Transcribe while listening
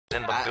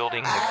in the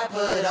building.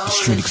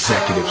 Street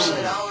executives.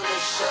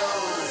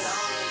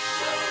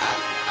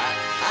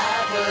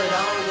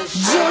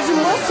 Georgia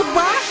Muscle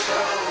Rock.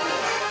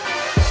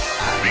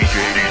 DJ.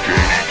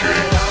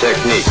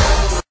 Technique.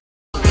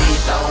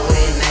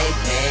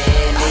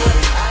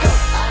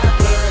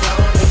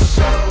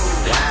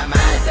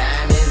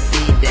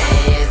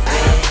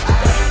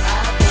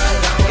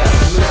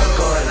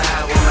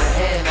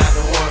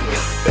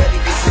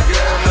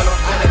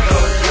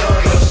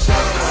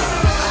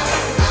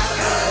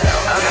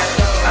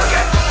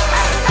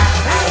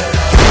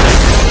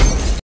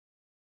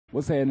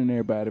 What's happening,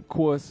 everybody? Of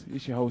course,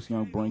 it's your host,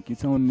 Young Brink. You're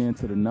tuning in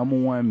to the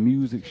 #1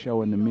 music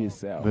show in the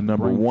Mid-South. The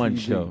number one BrinkTV.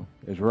 show.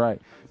 That's right.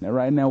 Now,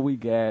 right now, we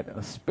got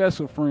a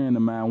special friend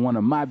of mine, one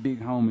of my big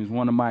homies,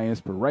 one of my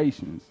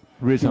inspirations.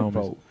 Rich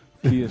Kinfolk,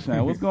 Kia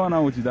Shine. What's going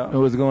on with you, dog?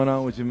 What's going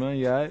on with you, man?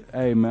 You all right?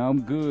 Hey, man,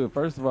 I'm good.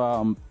 First of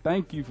all,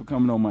 thank you for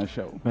coming on my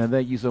show. Man,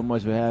 thank you so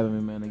much for having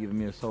me, man, and giving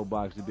me a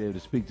soapbox to be able to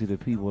speak to the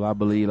people. I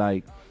believe,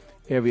 like,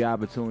 every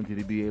opportunity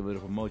to be able to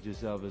promote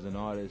yourself as an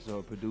artist or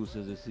a producer,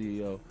 as a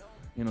CEO,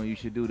 you know, you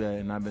should do that.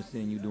 And I've been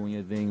seeing you doing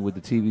your thing with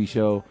the TV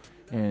show,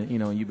 and, you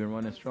know, you've been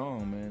running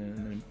strong, man.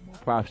 And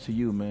props to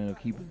you, man, of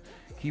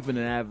keeping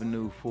an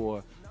avenue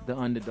for the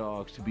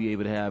underdogs to be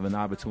able to have an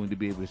opportunity to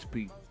be able to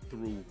speak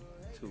through,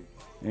 too.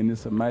 And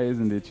it's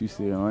amazing that you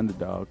say an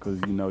underdog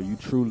because, you know, you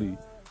truly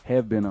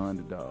have been an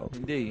underdog.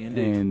 Indeed.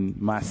 And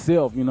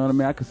myself, you know what I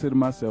mean? I consider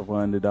myself an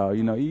underdog.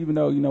 You know, even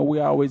though, you know, we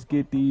always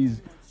get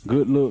these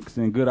good looks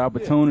and good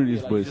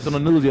opportunities, but just on the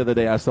news the other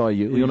day, I saw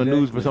you. Exactly. You on the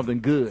news for something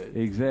good.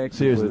 Exactly.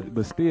 Seriously.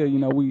 But still, you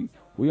know, we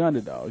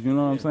underdogs. You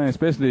know what I'm saying?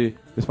 Especially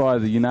as far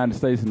as the United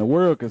States and the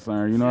world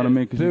concerned. You know what I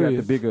mean? Because you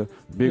got the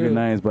bigger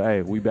names, but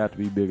hey, we about to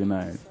be bigger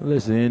names.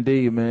 Listen,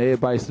 indeed, man.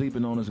 Everybody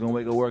sleeping on us gonna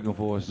wake up working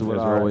for us. Is what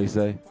I always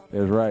say.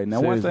 That's right. Now,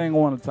 Seriously. one thing I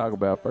want to talk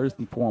about first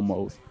and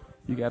foremost,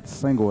 you got the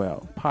single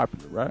out,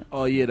 Popular, right?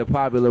 Oh yeah, the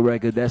Popular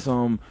record. That's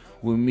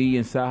with me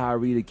and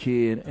Sahari the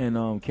Kid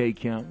and K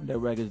Camp. That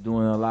record's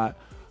doing a lot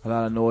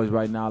of noise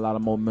right now, a lot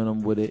of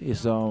momentum with it.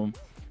 It's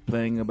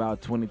playing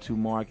about 22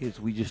 markets.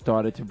 We just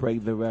started to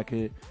break the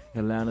record.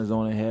 Atlanta's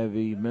on it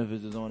heavy,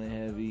 Memphis is on it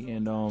heavy,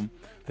 and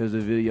there's a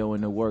video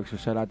in the works. So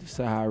shout out to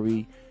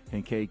Sahari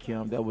and K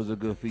Camp. That was a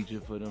good feature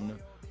for them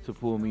to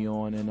pull me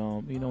on,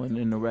 and you know,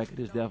 and the record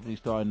is definitely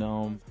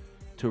starting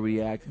to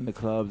react in the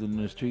clubs and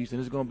in the streets, and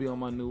it's gonna be on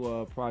my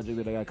new project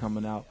that I got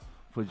coming out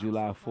for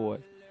July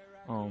 4th.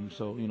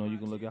 So, you know, you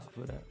can look out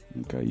for that.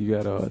 Okay, you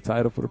got a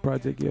title for the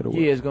project yet? Or what?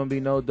 Yeah, it's going to be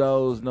No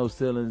Does, No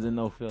Ceilings, and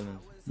No Feelings.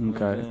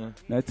 Okay.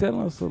 Now,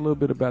 tell us a little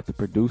bit about the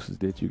producers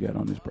that you got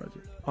on this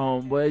project.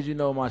 Well, as you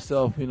know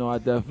myself, you know, I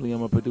definitely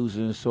am a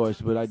producer in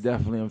sorts, but I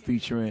definitely am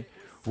featuring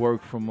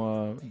work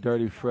from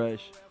Dirty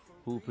Fresh,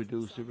 who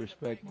produced it,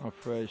 Respect My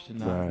Fresh, and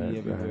Not Me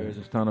Everywhere,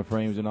 and Ton of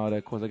Frames and all that.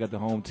 Of course, I got the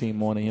home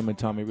team on it, him and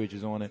Tommy Rich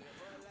is on it.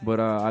 But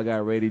I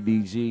got Rated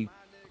DG,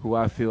 who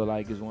I feel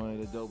like is one of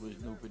the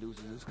dopest new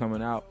producers that's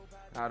coming out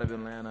of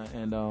Atlanta,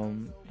 and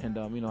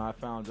you know, I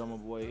found Drummer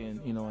Boy, and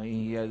you know,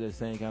 he has that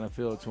same kind of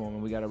feel to him,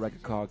 and we got a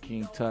record called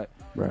King Tut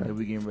that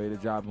we getting ready to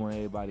drop on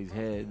everybody's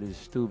head. This is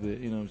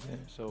stupid, you know what I'm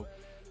saying? So,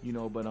 you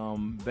know, but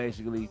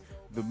basically,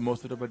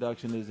 most of the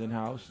production is in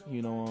house.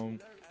 You know,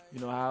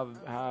 how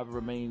I've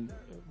remained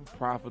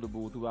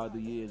profitable throughout the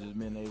years has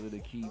been able to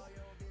keep,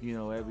 you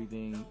know,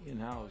 everything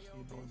in house.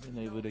 You know,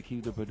 been able to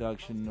keep the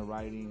production, the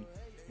writing,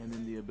 and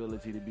then the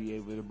ability to be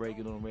able to break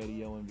it on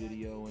radio and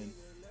video and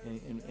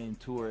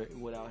tour it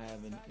without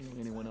having, you know,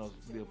 anyone else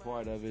be a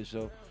part of it.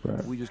 So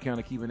we just kind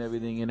of keeping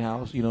everything in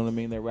house. You know what I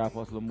mean? That rap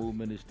hustler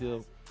movement is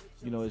still,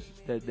 you know, it's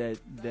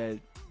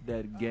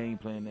that game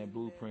plan, that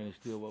blueprint is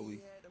still what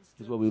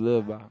we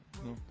live by. You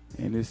know?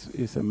 And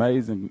it's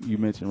amazing you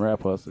mentioned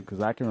rap hustler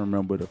because I can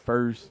remember the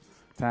first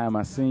time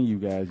I seen you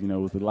guys, you know,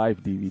 with the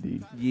Life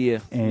DVD. Yeah.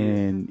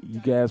 And you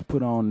guys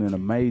put on in a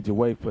major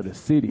way for the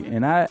city,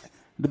 and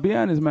to be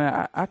honest,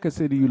 man, I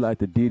consider you like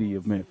the Diddy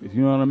of Memphis.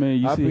 You know what I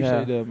mean? I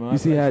appreciate that, man. You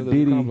see how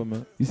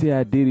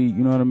Diddy,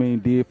 you know what I mean,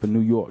 did for New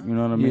York. You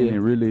know what I mean?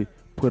 And really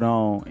put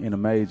on in a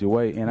major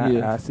way. And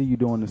I see you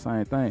doing the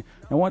same thing.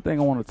 And one thing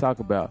I want to talk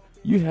about,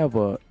 you have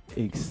a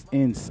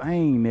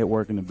insane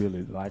networking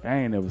ability like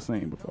I ain't never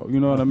seen before.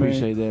 You know what I mean? I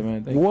appreciate that,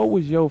 man. Thank you. What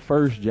was your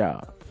first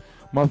job?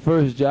 My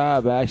first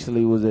job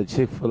actually was at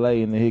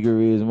Chick-fil-A in the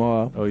Hickory's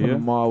Mall. Oh, yeah? When the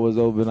mall was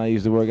open, I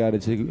used to work out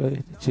at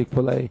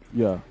Chick-fil-A.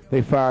 Yeah.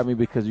 They fired me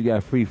because you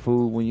got free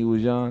food when you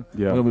was young.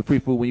 Yeah. You know, free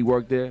food when you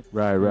worked there.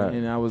 Right.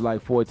 And I was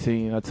like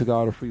 14. I took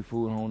all the free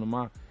food home to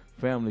my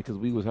family because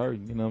we was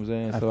hurting. You know what I'm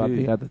saying? So I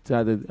think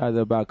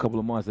after about a couple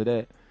of months of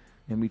that,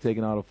 and me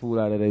taking all the food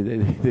out of there,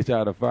 they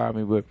tried to fire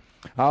me. But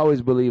I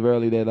always believe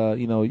early that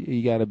you know,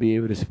 you got to be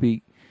able to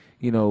speak.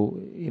 You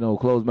know,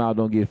 closed mouth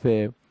don't get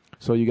fed.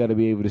 So you got to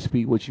be able to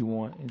speak what you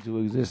want into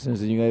existence,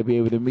 and you got to be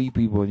able to meet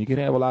people. And you can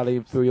have a lot of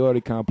inferiority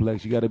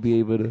complex. You got to be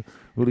able to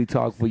really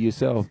talk for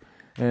yourself.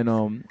 And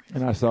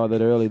I saw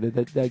that early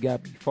that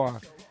got me far.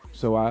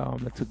 So I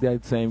took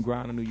that same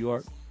grind in New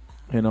York,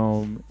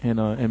 and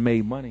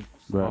made money.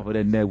 off of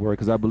that network,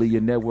 because I believe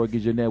your network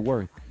is your net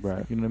worth.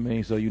 Right. You know what I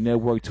mean? So you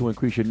network to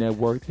increase your net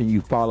worth, and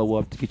you follow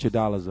up to get your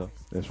dollars up.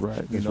 That's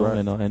right. You know,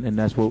 and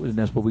that's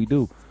what we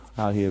do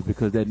out here,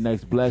 because that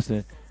next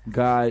blessing,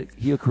 God,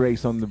 He'll create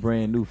something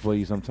brand new for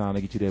you sometime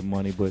to get you that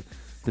money, but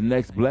the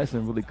next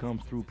blessing really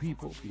comes through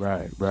people.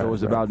 Right. So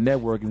it's about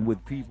networking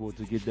with people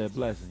to get that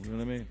blessing. You know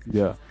what I mean?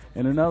 Yeah.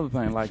 And another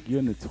thing, like,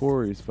 you're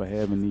notorious for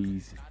having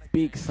these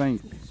big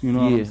singles. You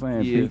know what I'm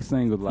saying? Yeah. Big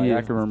singles. Like,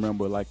 I can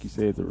remember, like you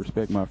said, to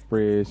Respect My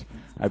Fresh,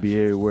 I Be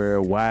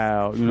Everywhere,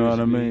 Wild. You know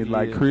what I mean?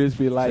 Like,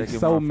 Crispy, like,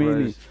 so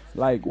many.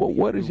 Like,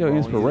 what does your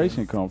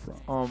inspiration come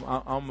from?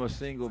 I'm a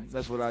single.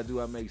 That's what I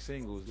do. I make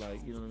singles.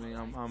 Like, you know what I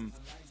mean? I'm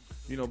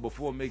you know,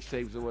 before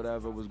mixtapes or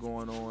whatever was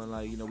going on,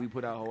 like, you know, we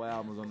put out whole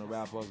albums on the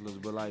Rap Hustlers,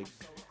 but, like,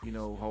 you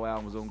know, whole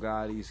albums on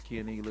Gotti,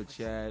 Skinny, Lil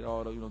Chad,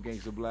 all the, you know,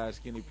 Gangsta Blast,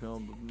 Skinny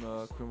Pimp,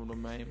 Criminal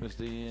Man,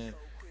 Mr. N,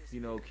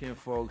 you know,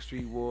 Kinfolk,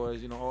 Street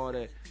Wars, you know, all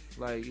that.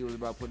 Like, it was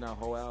about putting out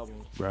whole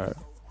albums. Right.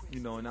 You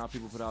know, and now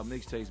people put out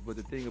mixtapes. But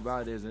the thing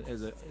about it is,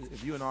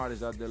 if you're an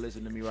artist out there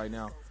listening to me right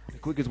now, the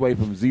quickest way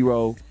from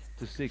 0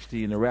 to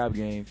 60 in the rap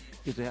game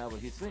is to have a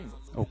hit single.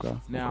 Okay.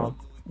 Now,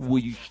 will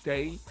you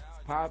stay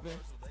popping?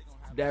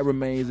 That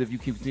remains if you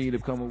continue to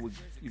come up with,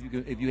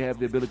 if you have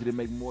the ability to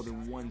make more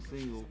than one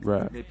single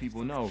that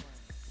people know.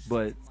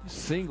 But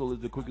single is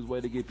the quickest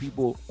way to get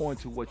people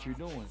onto what you're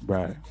doing.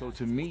 Right. So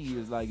to me,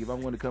 it's like, if I'm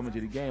going to come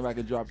into the game, you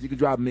can drop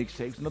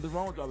mixtapes. Nothing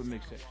wrong with dropping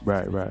mixtapes.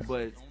 Right.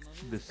 But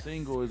the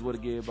single is what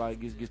everybody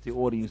gets the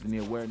audience and the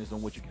awareness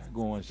on what you got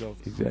going. So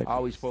I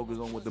always focus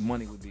on what the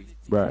money would be.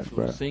 Right.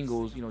 So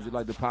singles, you know, just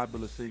like the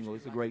popular single,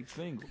 it's a great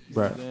single. You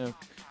know what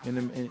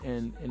I'm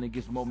saying? And it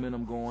gets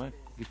momentum going,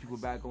 gets people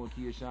back on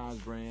Kia Shine's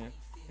brand,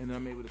 and then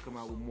I'm able to come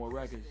out with more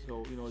records.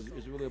 So, you know,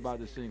 it's really about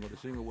the single. The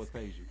single what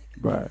pays you.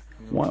 Right.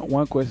 You know?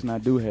 One question I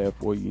do have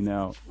for you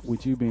now,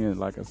 with you being,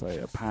 like I say,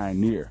 a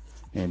pioneer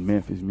in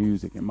Memphis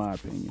music, in my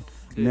opinion.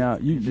 Now,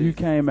 you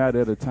came out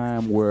at a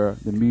time where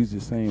the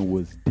music scene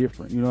was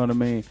different. You know what I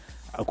mean?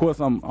 Of course,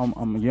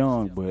 I'm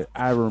young, but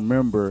I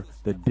remember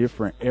the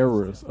different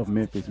eras of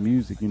Memphis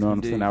music. You know what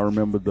I'm saying? I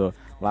remember the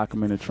Lock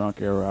 'em in the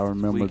Trunk era. I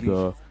remember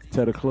the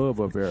Tear the Club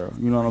Up era.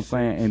 You know what I'm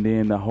saying? And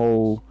then the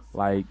whole,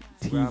 like,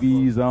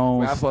 TVs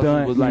on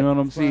stunt. You know what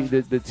I'm saying? See,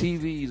 the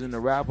TVs and the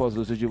Rap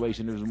Hustle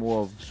situation was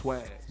more of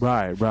swag.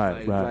 Right.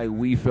 Like,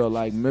 we felt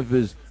like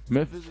Memphis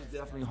is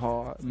definitely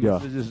hard.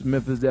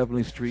 Memphis is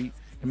definitely street.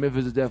 And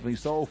Memphis is definitely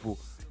soulful.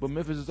 But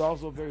Memphis is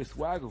also very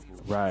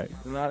swaggerful. Right.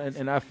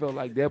 And I felt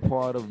like that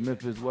part of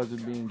Memphis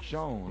wasn't being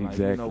shown. Like,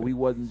 you know, we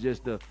wasn't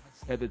just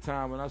at the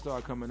time when I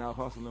started coming out,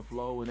 Hustle and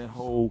Flow, and that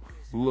whole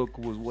look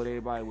was what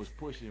everybody was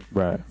pushing.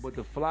 Right. But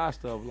the fly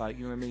stuff, like,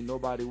 you know what I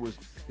mean,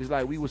 it's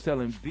like we were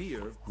selling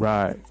beer.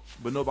 Right.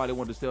 But nobody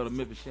wanted to sell the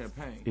Memphis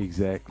champagne.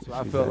 Exactly. So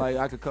I felt like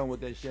I could come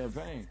with that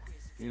champagne,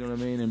 you know what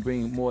I mean, and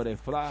bring more of that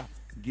fly,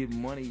 give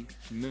money,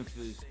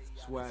 Memphis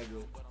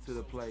swagger to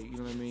the play, you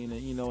know what I mean?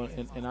 And, you know,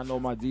 and I know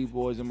my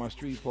D-boys and my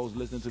street folks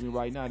listening to me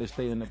right now, they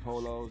stay in the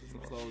polos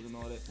and clothes and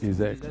all that.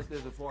 Exactly.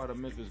 That's a part of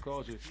Memphis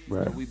culture.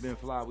 Right. So we've been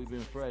fly, we've been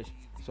fresh.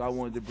 So I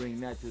wanted to bring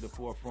that to the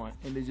forefront.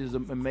 And it's just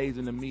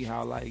amazing to me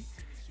how, like,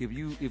 if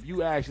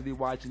you actually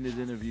watching this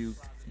interview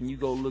and you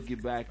go look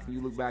back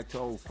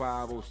to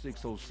 05,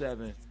 06,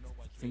 07,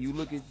 and you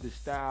look at the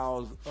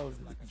styles of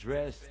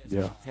dress,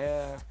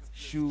 hair,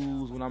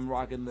 shoes, when I'm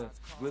rocking the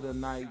glitter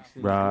Nikes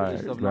and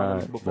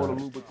stuff before the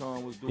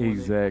Louboutin was doing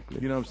it.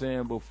 You know what I'm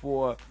saying?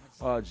 Before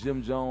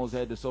Jim Jones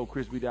had the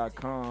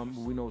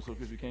SoCrispy.com, we know where So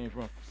Crispy came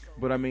from.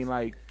 But I mean,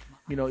 like,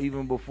 you know,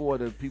 even before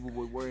the people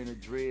were wearing the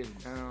dreads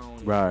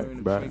down,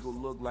 wearing the twinkle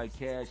look like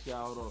Cash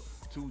Out or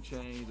 2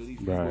 Chainz or these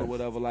people or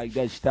whatever, like,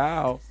 that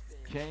style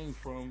came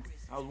from,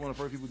 I was one of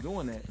the first people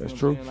doing that. That's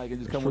true. Like, it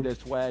just come with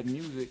that swag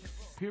music,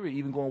 period.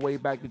 Even going way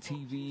back to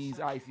TVs,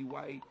 Icy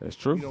White. That's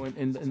true. You know,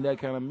 and that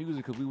kind of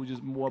music, because we were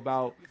just more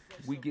about,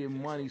 we get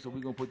money, so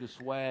we're going to put the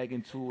swag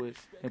into it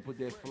and put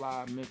that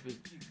fly Memphis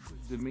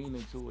demeanor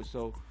into it.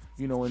 So,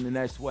 you know, and in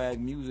that swag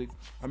music,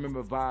 I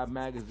remember Vibe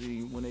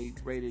Magazine, when they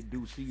rated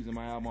Due Season,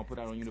 my album I put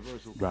out on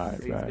Universal.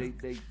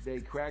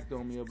 They cracked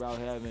on me about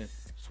having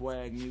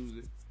swag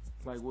music.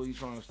 Like, what are you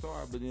trying to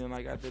start? But then,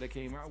 like, after they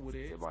came out with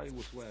it, everybody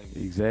was swagging.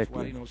 Exactly.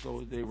 Why, you know, so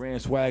they ran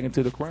swag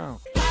into the crown.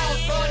 Pause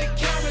for the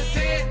camera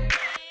then.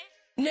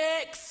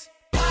 Next.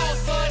 Pause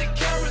for the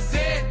camera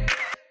then.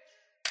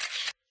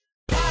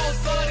 Pause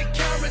for the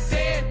camera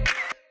then.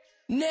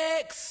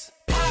 Next.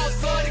 Pause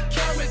for the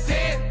camera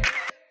then.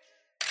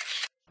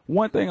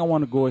 One thing I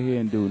want to go ahead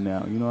and do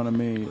now, you know what I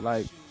mean?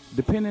 Like,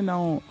 depending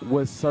on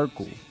what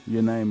circle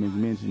your name is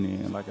mentioned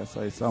in, like I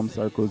say, some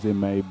circles it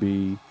may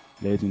be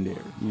legendary,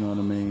 you know what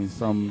I mean?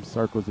 Some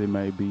circles it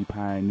may be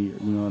pioneer,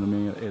 you know what I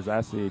mean? As I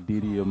said,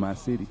 Diddy of my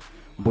city.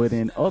 But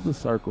in other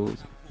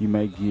circles, you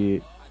may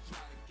get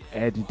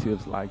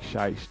adjectives like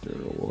shyster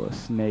or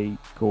snake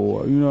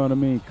or, you know what I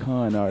mean,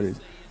 con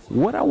artist.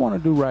 What I want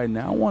to do right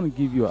now, I want to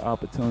give you an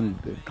opportunity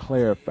to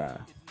clarify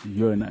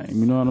your name,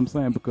 you know what I'm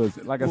saying? Because,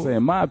 like I say,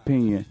 in my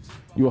opinion,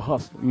 you're a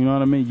hustler, you know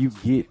what I mean? You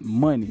get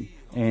money.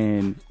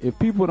 And if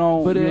people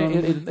don't... But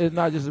it's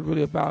not just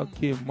really about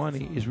getting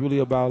money. It's really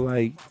about,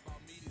 like,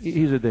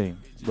 here's the thing.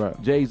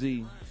 Right.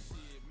 Jay-Z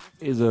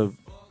is a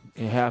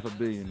half a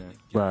billionaire.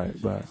 Right.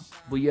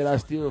 But yet I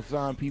still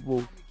find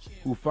people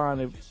who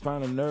find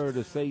a nerve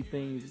to say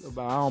things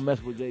about I don't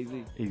mess with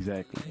Jay-Z.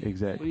 Exactly.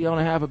 But he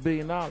only $500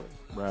 million.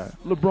 Right.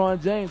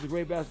 LeBron James, a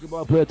great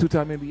basketball player,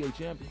 2-time NBA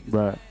champion.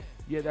 Right.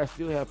 Yet I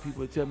still have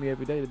people that tell me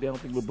every day that they don't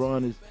think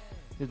LeBron is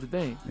the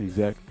thing.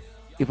 Exactly.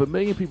 If 1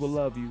 million people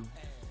love you,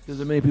 there's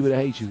 1 million people that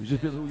hate you. It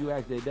just depends who you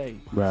ask that day.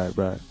 Right.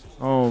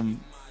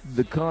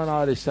 The con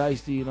artist,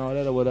 shiesty and all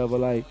that or whatever,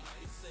 like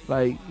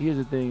here's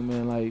the thing,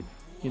 man, like,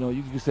 you know,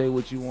 you can say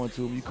what you want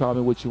to, you call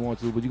me what you want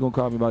to, but you're gonna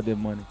call me about that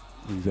money.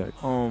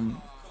 Exactly.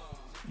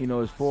 You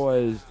know, as far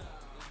as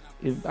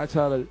if I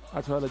try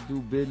to do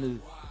business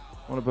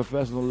on a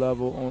professional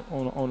level,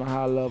 on a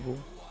high level,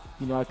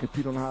 you know, I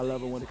compete on a high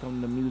level when it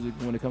comes to music,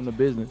 when it comes to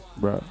business.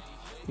 Right.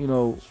 You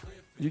know,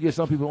 you get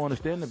some people who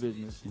understand the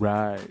business.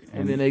 Right.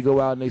 And then they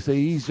go out and they say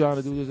he's trying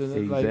to do this and that.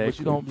 Exactly. Like, but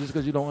you don't, just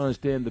because you don't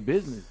understand the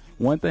business.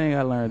 One thing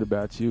I learned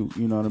about you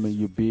know what I mean,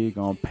 you're big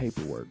on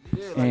paperwork.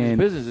 Yeah, like it's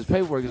business, it's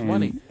paperwork, it's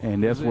money.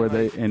 And that's where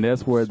they a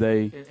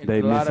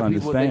lot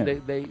misunderstand.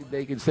 Of people,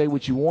 they can say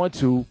what you want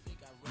to,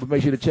 but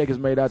make sure the check is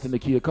made out to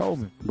Nakia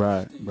Coleman.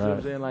 Right. You know what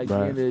I'm saying? Like, at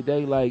the end of the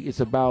day, like,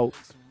 it's about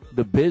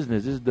the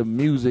business. This is the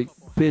music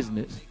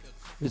business.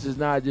 This is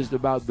not just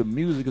about the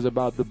music, it's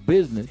about the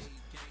business.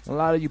 A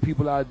lot of you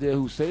people out there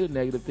who say the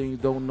negative things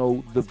don't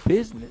know the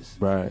business.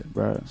 Right.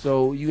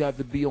 So you have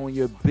to be on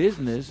your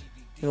business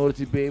in order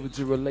to be able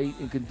to relate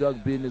and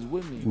conduct business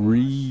with me.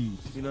 Read.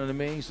 You know what I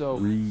mean? So,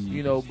 Read.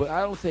 you know, but I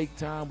don't take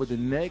time with the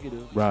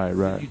negative. Right.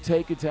 If you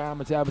take your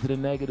time and tap into the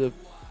negative,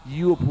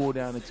 you will pull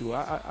down into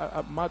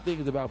it. My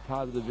thing is about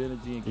positive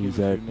energy and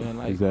chemistry, man.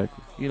 Like,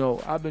 you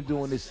know, I've been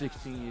doing this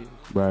 16 years.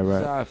 Right.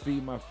 That's how I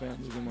feed my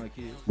family and my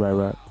kids. Right. You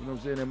know what I'm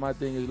saying? And my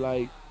thing is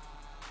like,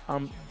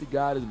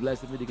 God has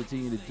blessed me to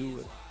continue to do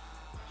it.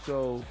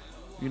 So,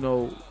 you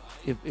know,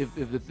 if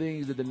the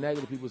things that the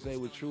negative people say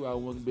were true, I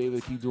wouldn't be able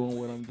to keep doing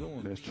what I'm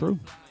doing. That's true.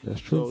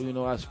 So, you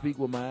know, I speak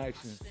with my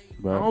actions.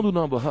 Right. I don't do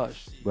nothing but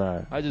hush.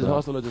 Right. I just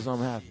hustle until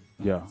something happens.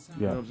 Yeah.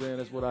 You know what I'm saying?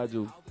 That's what I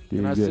do. Yeah,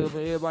 and I still,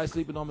 everybody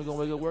sleeping on me, gonna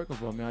wake up working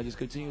for me. I just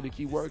continue to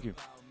keep working.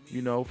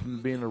 You know,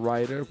 from being a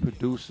writer,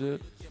 producer,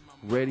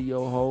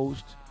 radio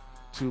host,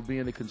 to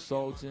being a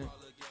consultant,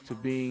 to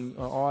being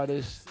an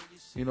artist.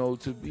 You know,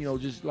 to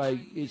just like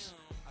it's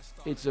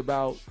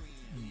about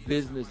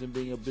business and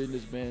being a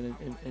businessman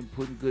and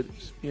putting good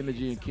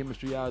energy and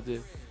chemistry out there.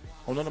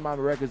 On none of my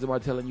records am I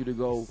telling you to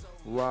go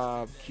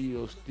rob,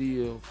 kill,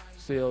 steal,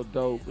 sell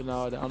dope and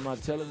all that. I'm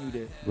not telling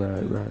you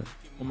that. Right.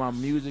 On my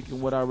music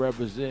and what I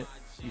represent,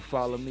 you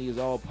follow me, is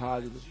all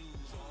positive.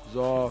 It's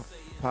all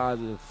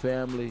positive.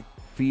 Family,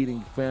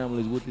 feeding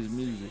families with this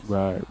music.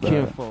 Right.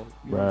 Kinfolk.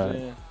 You know what I'm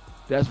saying?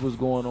 That's what's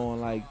going on,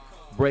 like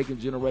breaking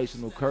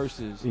generational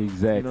curses.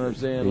 Exactly. You know what I'm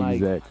saying? Like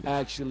exactly.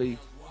 actually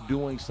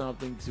doing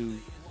something to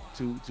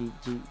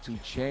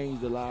change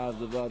the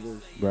lives of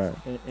others. Right.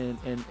 And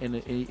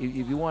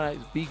if you want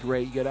to be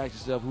great, you got to ask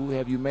yourself, who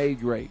have you made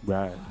great?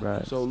 Right.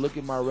 So look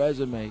at my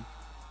resume.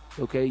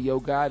 Okay, Yo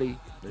Gotti,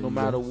 no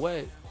matter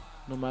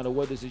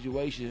what the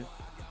situation,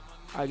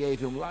 I gave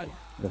him life.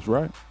 That's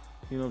right.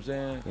 You know what I'm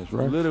saying? That's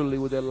right. Literally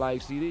with that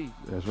live CD.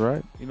 That's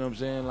right. You know what I'm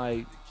saying?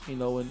 Like, you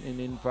know, and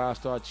then 5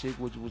 Star Chick,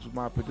 which was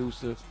my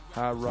producer,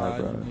 High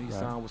Rod, and he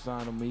signed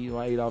with me. You know,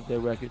 I ate off that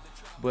record.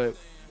 But,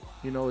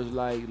 you know, it's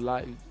like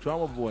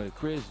Drummer Boy,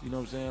 Chris, you know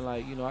what I'm saying?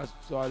 Like, you know, I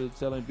started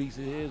selling beats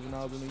of his when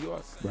I was in New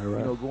York. Right.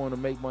 You know, going to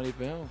make money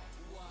for him.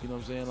 You know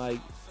what I'm saying? Like,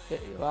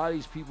 a lot of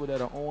these people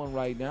that are on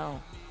right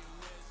now,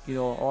 you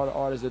know, all the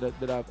artists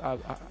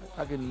that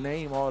I can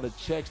name all the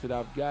checks that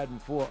I've gotten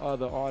for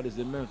other artists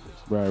in Memphis.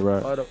 Right.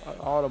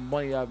 All the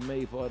money I've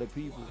made for other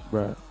people.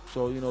 Right.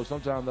 So, you know,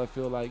 sometimes I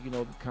feel like, you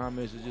know, the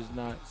comments are just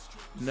not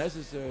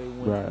necessary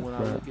when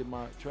I look at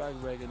my track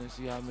record and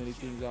see how many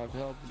things I've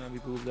helped and how many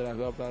people that I've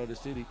helped out of the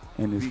city.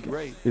 And be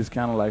great. It's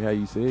kind of like how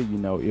you said, you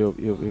know,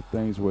 if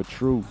things were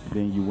true,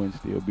 then you wouldn't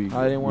still be.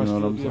 I didn't want to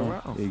still be saying?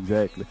 around.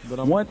 Exactly.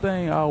 But one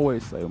thing I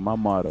always say, my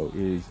motto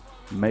is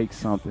make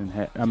something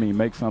out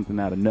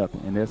of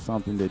nothing, and that's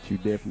something that you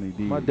definitely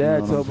did. My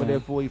dad told me that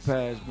before he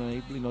passed,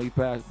 man. He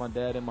passed. My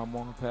dad and my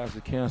mom passed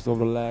of cancer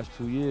over the last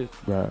 2 years.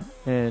 Right.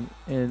 And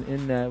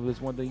in that, was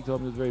one thing he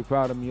told me he was very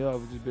proud of me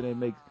of, just being able to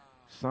make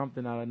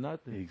something out of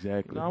nothing.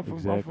 Exactly. You know,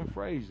 I'm from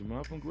Fraser, man.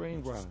 I'm from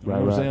Greenbrier. You Right.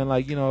 know what I'm saying?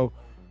 Like, you know,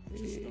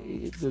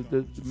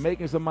 the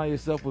making somebody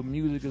yourself with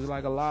music is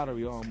like a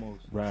lottery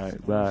almost. Right. You know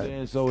what I'm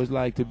saying? So it's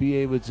like to be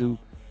able to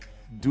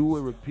do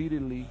it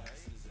repeatedly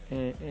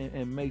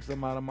and make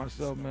something out of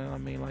myself, man. I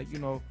mean, like, you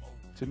know,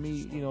 to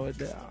me, you know,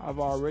 I've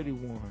already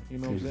won. You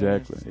know what I'm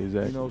saying?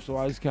 Exactly. You know, so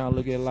I just kind of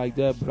look at it like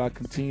that. But I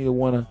continue to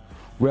want to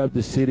rep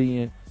the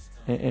city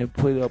and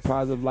put a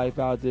positive life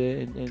out there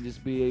and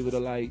just be able to,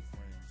 like,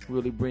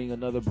 really bring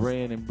another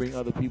brand and bring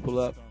other people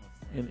up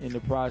in the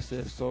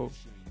process. So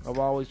I've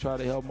always tried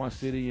to help my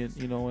city and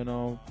you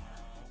know,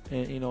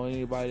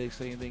 anybody that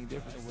say anything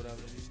different or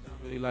whatever.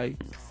 Really, like,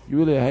 you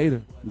really a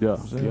hater. Yeah.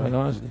 Like,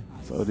 honestly.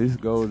 So this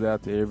goes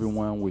out to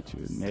everyone with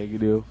your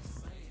negative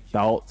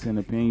thoughts and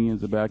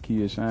opinions about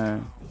Kia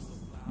Shine.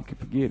 you can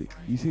forget it.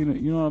 You see, you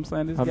know what I'm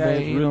saying? This I guy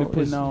mean, is really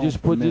putting on.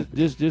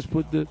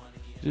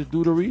 Just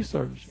do the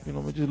research. You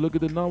know, just look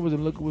at the numbers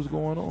and look at what's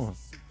going on.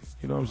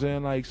 You know what I'm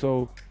saying? Like,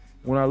 so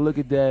when I look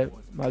at that,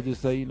 I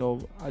just say, you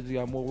know, I just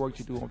got more work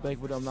to do. I'm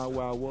thankful that I'm not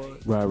where I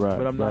was, right,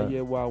 but I'm not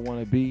yet where I want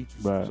to be.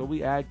 Right. So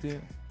we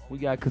acting. We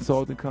got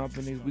consulting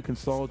companies. We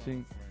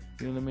consulting.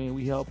 You know what I mean?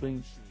 We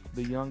helping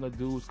the younger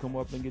dudes come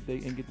up and get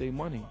their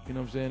money. You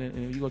know what I'm saying?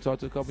 And you're gonna talk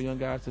to a couple young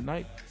guys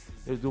tonight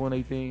that's doing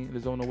their thing,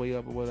 that's on the way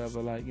up or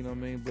whatever. Like, you know what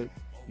I mean? But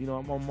you know,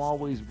 I'm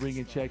always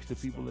bringing checks to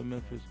people in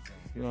Memphis.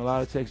 You know, a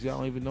lot of checks y'all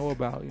don't even know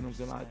about. You know what I'm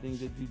saying? A lot of things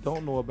that you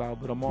don't know about.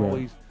 But I'm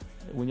always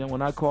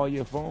when I call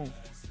your phone,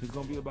 it's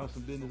gonna be about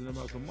some business and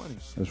about some money.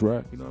 That's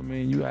right. You know what I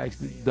mean? You ask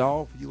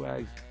Dolph, you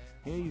ask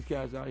any of these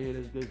guys out here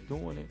that's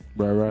doing it.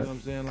 Right. You know what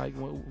I'm saying? Like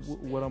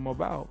what I'm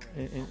about,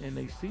 and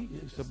they see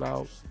it. It's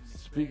about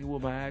speaking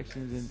with my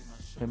actions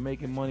and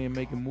making money and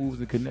making moves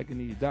and connecting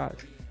these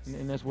dots.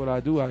 And that's what I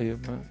do out here,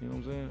 man. You know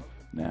what I'm saying?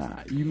 Now,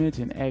 you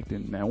mentioned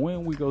acting. Now,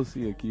 when we go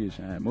see a Kia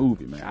Shine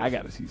movie, man, I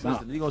got to see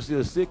something. Listen, you're going to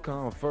see a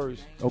sitcom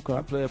first. Okay.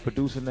 I play a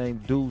producer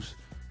named Deuce.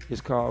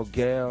 It's called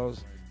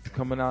Gals. It's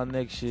coming out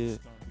next year.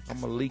 I'm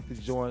going to leak the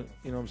joint.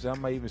 You know what I'm saying? I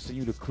might even send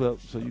you the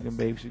clip so you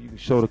can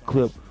show the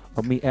clip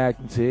of me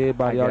acting to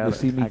everybody. Y'all can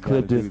see me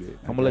clipped it.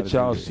 I'm going to let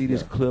y'all see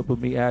this clip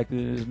of me acting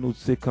in this new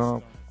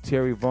sitcom.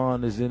 Terry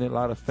Vaughn is in it. A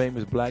lot of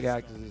famous black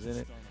actors is in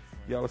it.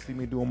 Y'all see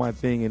me doing my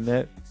thing in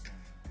that.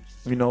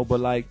 You know, but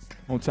like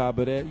on top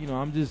of that, you know,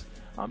 I'm just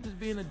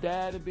being a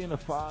dad and being a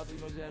father. You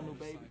know, just had a new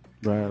baby.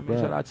 Right, I mean,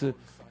 shout out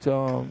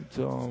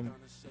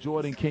to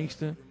Jordan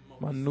Kingston,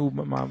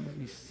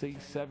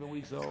 he's 7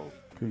 weeks old.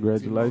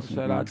 Congratulations. You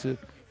know, shout out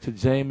to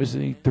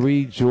Jameson, he's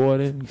 3,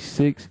 Jordan, he's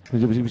 6.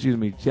 Excuse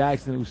me,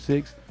 Jackson, who's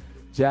 6.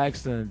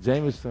 Jackson,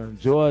 Jameson,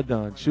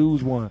 Jordan,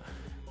 choose one.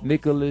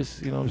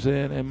 Nicholas, you know what I'm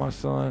saying, and my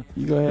son.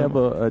 You gonna have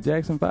a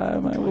Jackson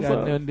 5, man? What's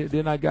up? And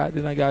then I got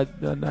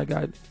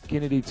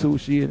Kennedy too.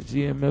 She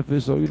in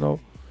Memphis, so you know,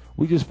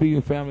 we just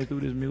feeding family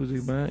through this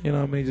music, man. You know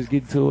what I mean? Just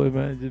getting to it,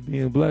 man. Just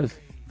being blessed.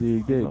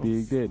 Dig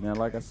that. Now,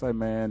 like I say,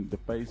 man, the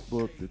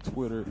Facebook, the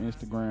Twitter,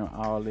 Instagram,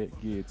 all that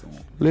gets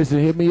on. Listen,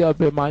 hit me up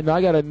at I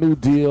got a new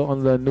deal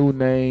under a new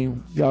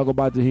name. Y'all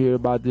about to hear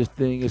about this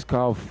thing. It's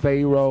called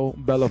Pharaoh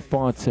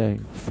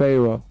Belafonte.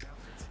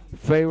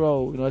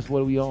 Pharaoh, you know, that's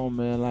what we own,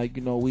 man. Like,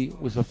 you know, we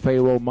was a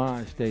Pharaoh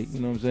mind state, you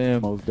know what I'm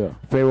saying? Most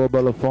definitely. Pharaoh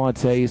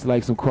Belafonte, it's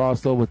like some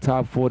crossover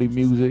top 40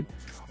 music.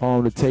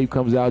 The tape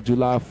comes out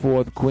July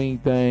 4th, Queen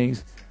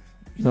Things,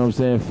 you know what I'm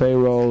saying?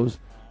 Pharaohs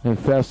and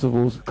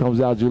Festivals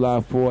comes out July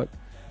 4th.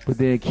 But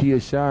then Kia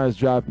Shine's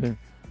dropping,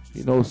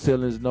 you know,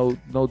 ceilings, no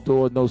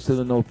doors, no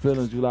ceiling, no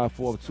feelings, July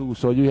 4th too.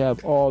 So you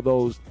have all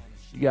those,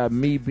 you got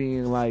me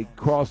being like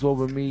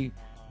crossover me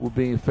with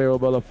being Pharaoh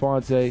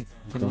Belafonte,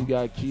 and then you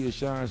got Kia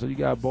Shine, so you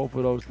got both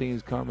of those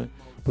things coming.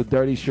 But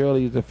Dirty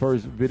Shirley is the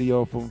first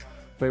video from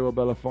Pharaoh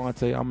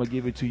Belafonte. I'm going to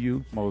give it to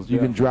you. You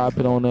can drop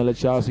it on there,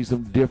 let y'all see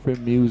some different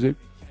music,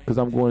 because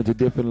I'm going into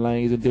different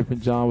lanes and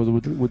different genres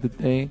with the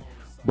thing.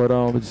 But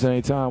at the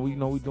same time,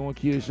 we doing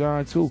Kia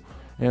Shine too.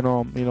 And,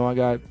 you know, I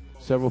got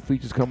several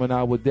features coming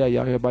out with that.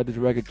 Y'all hear about this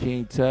record,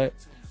 King Tut,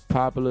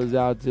 Popular's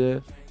out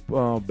there,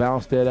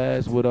 Bounce That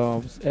Ass with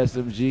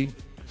SMG.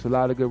 It's a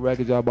lot of good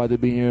records y'all about to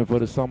be hearing for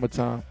the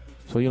summertime.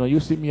 So, you know, you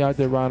see me out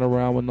there riding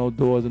around with no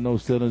doors and no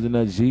ceilings in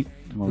that Jeep,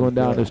 going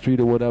down the street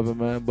or whatever,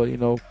 man. But, you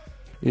know,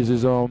 it's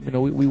just, you know,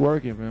 we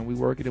working, man. We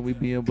working and we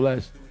being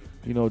blessed.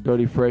 You know,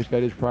 Dirty Fresh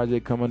got his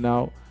project coming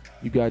out.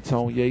 You got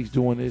Tone Yates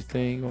doing his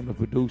thing on the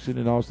producing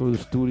and also the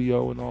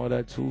studio and all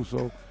that too.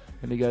 So,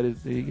 and he got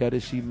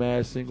his She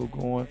Mad single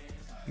going.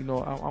 You know,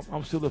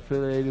 I'm still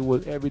affiliated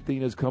with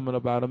everything that's coming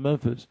up out of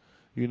Memphis.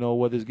 You know,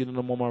 whether it's getting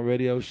them on my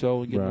radio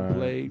show and getting them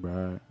played,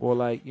 or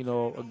like, you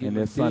know, getting and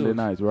that's deals. Sunday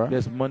nights, right?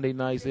 That's Monday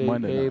nights,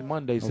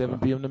 Monday, 7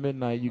 p.m. to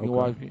midnight. You can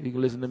watch me. You can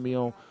listen to me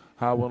on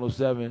High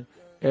 107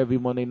 every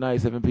Monday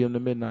night, 7 p.m. to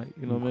midnight.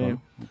 You know what I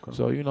mean? Okay.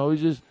 So, you know,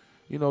 it's just,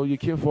 you know, your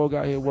kinfolk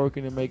out here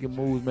working and making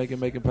moves,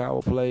 making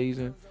power plays,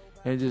 and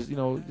just, you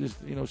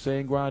know,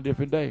 saying grind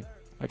different day.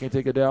 I can't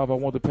take a day off. I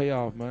want the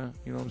payoff, man.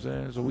 You know what I'm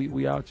saying? So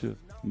we out here.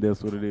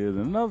 That's what it is.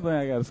 And another thing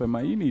I got to say,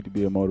 man, you need to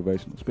be a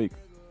motivational speaker.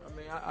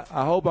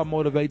 I hope I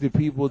motivate the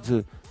people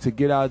to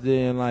get out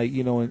there and, like,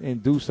 you know,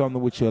 and do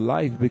something with your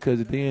life, because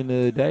at the end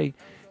of the day,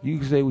 you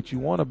can say what you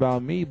want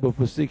about me, but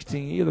for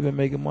 16 years I've been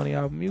making money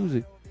out of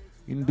music.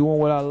 You know, doing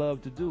what I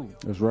love to do.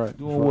 That's right.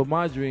 Doing what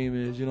my dream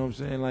is, you know what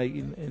I'm saying? Like,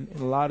 and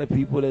a lot of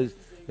people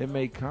that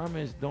make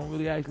comments don't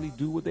really actually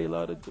do what they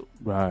love to do.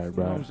 Right. You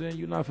know what I'm saying?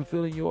 You're not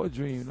fulfilling your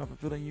dream. You're not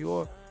fulfilling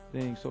your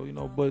thing. So, you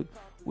know, but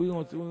we're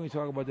going to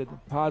talk about that. The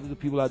positive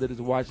people out there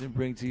that's watching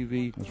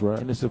BrinkTV. That's right.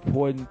 And they're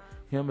supporting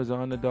him as an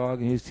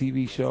underdog in his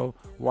TV show,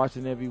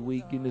 watching every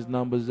week, getting his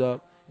numbers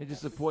up, and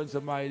just supporting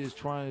somebody that's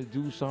trying to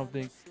do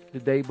something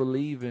that they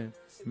believe in.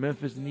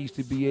 Memphis needs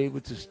to be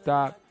able to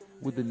stop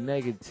with the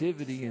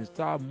negativity and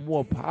start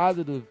more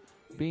positive,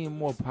 being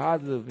more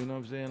positive. You know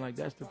what I'm saying? Like,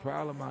 that's the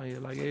problem out here.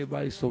 Like,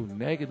 everybody's so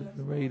negative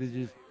and ready to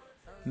just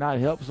not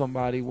help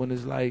somebody when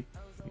it's like,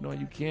 you know,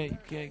 you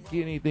can't get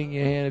anything in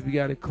your hand if you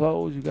got it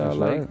closed. You got to,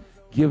 like,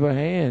 give a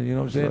hand, you know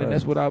what I'm saying? Right. And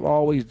that's what I've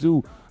always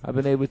do. I've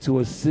been able to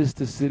assist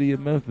the city of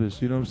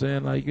Memphis, you know what I'm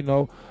saying? Like, you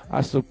know,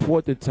 I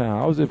support the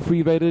town. I was at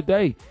Freeway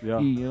today, yeah.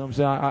 You know what I'm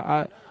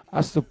saying?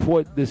 I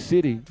support the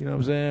city, you know what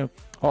I'm saying?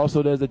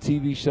 Also, there's a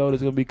TV show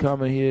that's going to be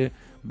coming here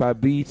by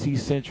BET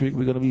Centric.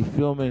 We're going to be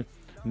filming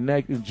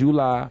in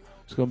July.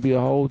 It's going to be a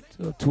whole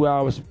 2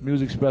 hours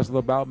music special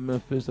about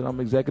Memphis, and I'm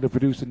executive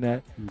producing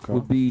that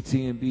with BET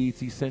and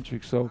BET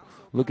Centric. So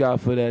look out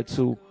for that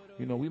too.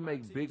 You know, we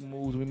make big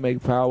moves, we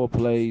make power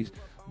plays,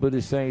 but at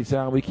the same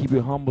time we keep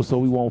it humble so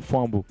we won't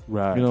fumble.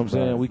 Right. You know what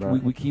I'm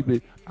saying? We keep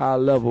it eye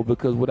level,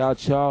 because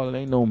without y'all, it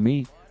ain't no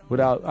me.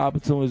 Without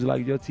opportunities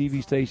like your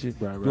TV station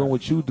doing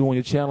what you doing,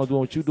 your channel doing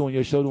what you doing,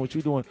 your show doing what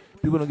you doing,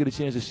 people don't get a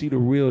chance to see the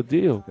real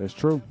deal. That's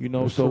true. You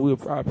know, That's so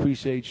true. I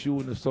appreciate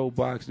you in the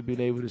soapbox to being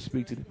able to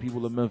speak to the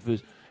people of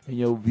Memphis and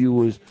your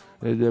viewers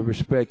that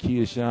respect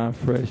Kia Shine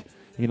Fresh.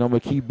 You know, I'm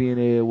going to keep being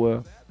there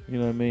where, you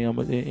know what I mean,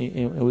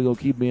 and we're going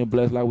to keep being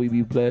blessed like we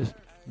be blessed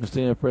and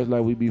staying fresh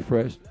like we be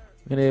fresh.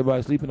 And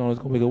everybody sleeping on us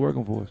going to make it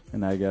working for us.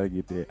 And I got to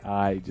get that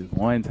all right just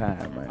one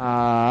time, man.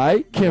 All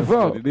right, That's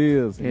what it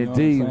is.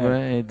 Indeed,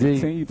 man,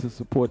 indeed. Continue to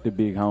support the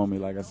big homie.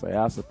 Like I say,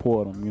 I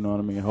support him, you know what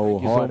I mean,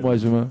 wholeheartedly.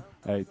 Thank you so much, man.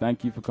 Hey,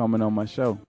 thank you for coming on my show.